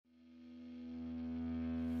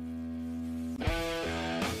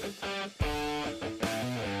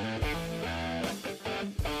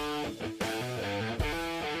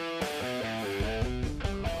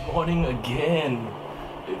morning again.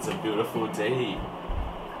 It's a beautiful day.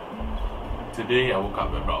 Today I woke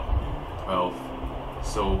up at about 12,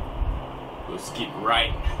 so we'll skip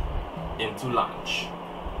right into lunch.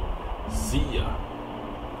 See ya.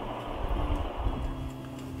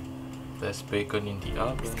 There's bacon in the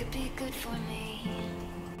oven. This could be good for me.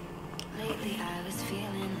 Lately I was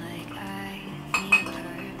feeling like I need a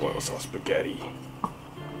purpose. Boil some spaghetti.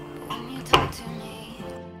 When you talk to me,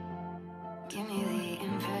 give me the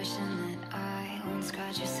impression that I won't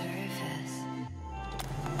scratch your surface.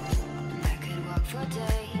 And I could walk for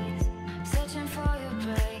days, searching for your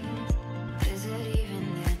praise. But is it even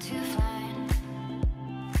there to find?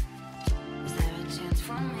 Is there a chance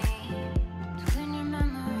for me to win your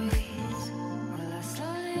memories? Will I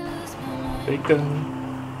slowly lose my mind? Bacon.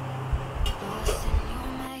 Lost in your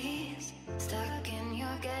maze, stuck in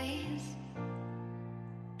your gaze.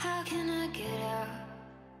 How can I get out?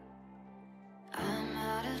 I'm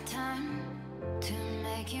out of time to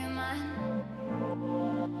make you mine.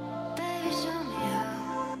 Baby, show me how.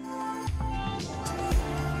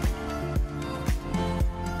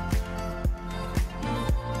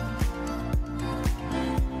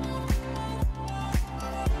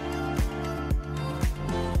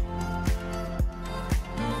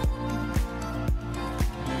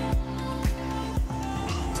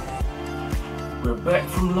 We're back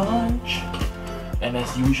from lunch, and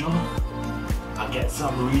as usual, I get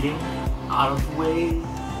some reading out of the way.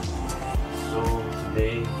 So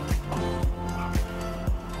today,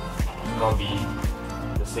 it's gonna be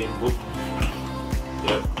the same book.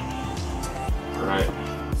 Yep. Alright,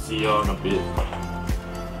 see you in a bit.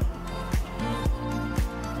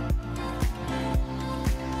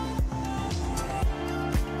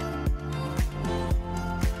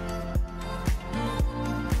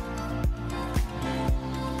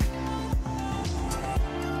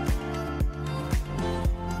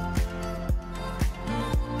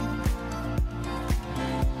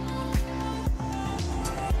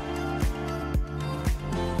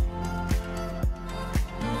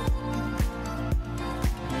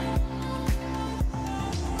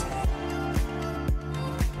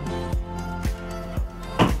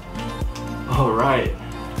 Alright,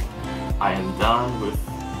 I am done with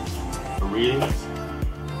the readings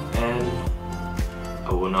and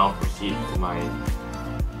I will now proceed to my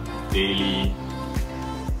daily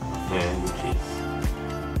affair, which is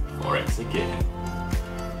Forex again.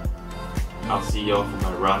 I'll see y'all for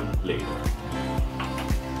my run later.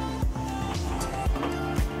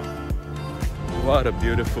 What a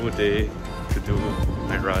beautiful day to do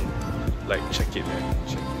my run. Like, check it, man.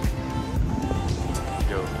 Check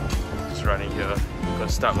it. Yo. Running here. I'm gonna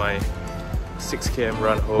start my 6 km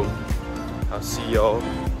run home. I'll see y'all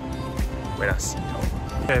when I see y'all.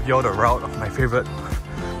 I have y'all the route of my favorite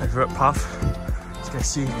path. As you can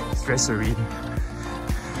see, it's very serene.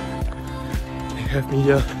 You have me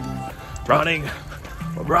here running.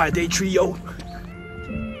 Alright, day 3, yo.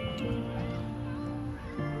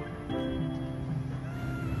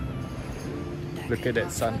 Look at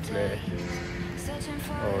that sun flare.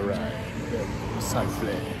 Alright, sun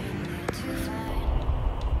flare.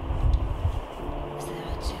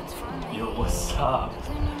 Yo, what's up?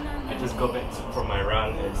 I just got back from my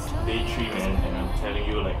run. It's day 3, man, and I'm telling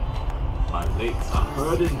you, like, my legs are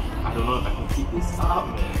hurting. I don't know if I can keep this up,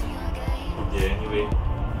 man. Yeah, anyway,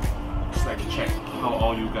 just like to check how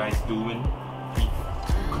all you guys doing. Please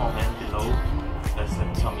comment below. Let's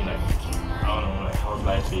tell me, like, I don't know, like, how's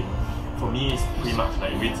life been. For me, it's pretty much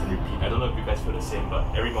like rinse and repeat. I don't know if you guys feel the same, but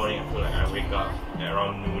every morning I feel like I wake up at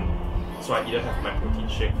around noon. So I either have my protein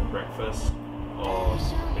shake for breakfast or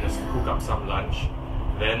just cook up some lunch.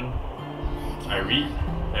 Then I read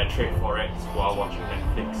and I trade Forex while watching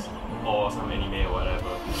Netflix or some anime or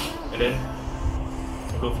whatever. And then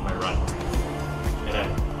I go for my run. And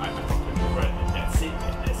then I talk to my friend, and that's it,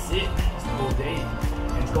 man. That's it. It's the whole day.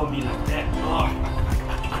 And it's gonna be like that. Oh,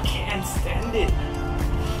 I can't stand it.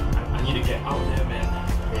 I need to get out there, man.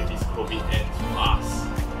 Pray this COVID ends fast.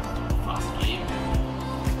 Fast game, man.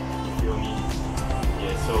 You feel me?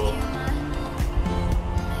 Yeah, so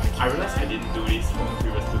I realized I didn't do this for the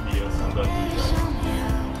previous 2 videos, so I'm gonna do this right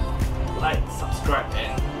now. Like, subscribe,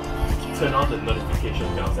 and turn on the notification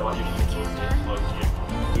bell. Is that what you should say? Or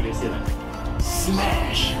do they say like,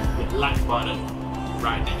 smash the like button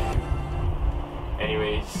right there?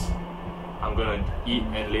 Anyways, I'm gonna eat,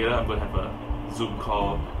 and later I'm gonna have a Zoom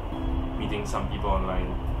call meeting some people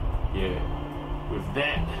online. Yeah, with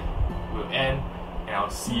that, we'll end, and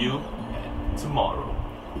I'll see you tomorrow.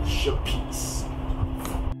 Peace.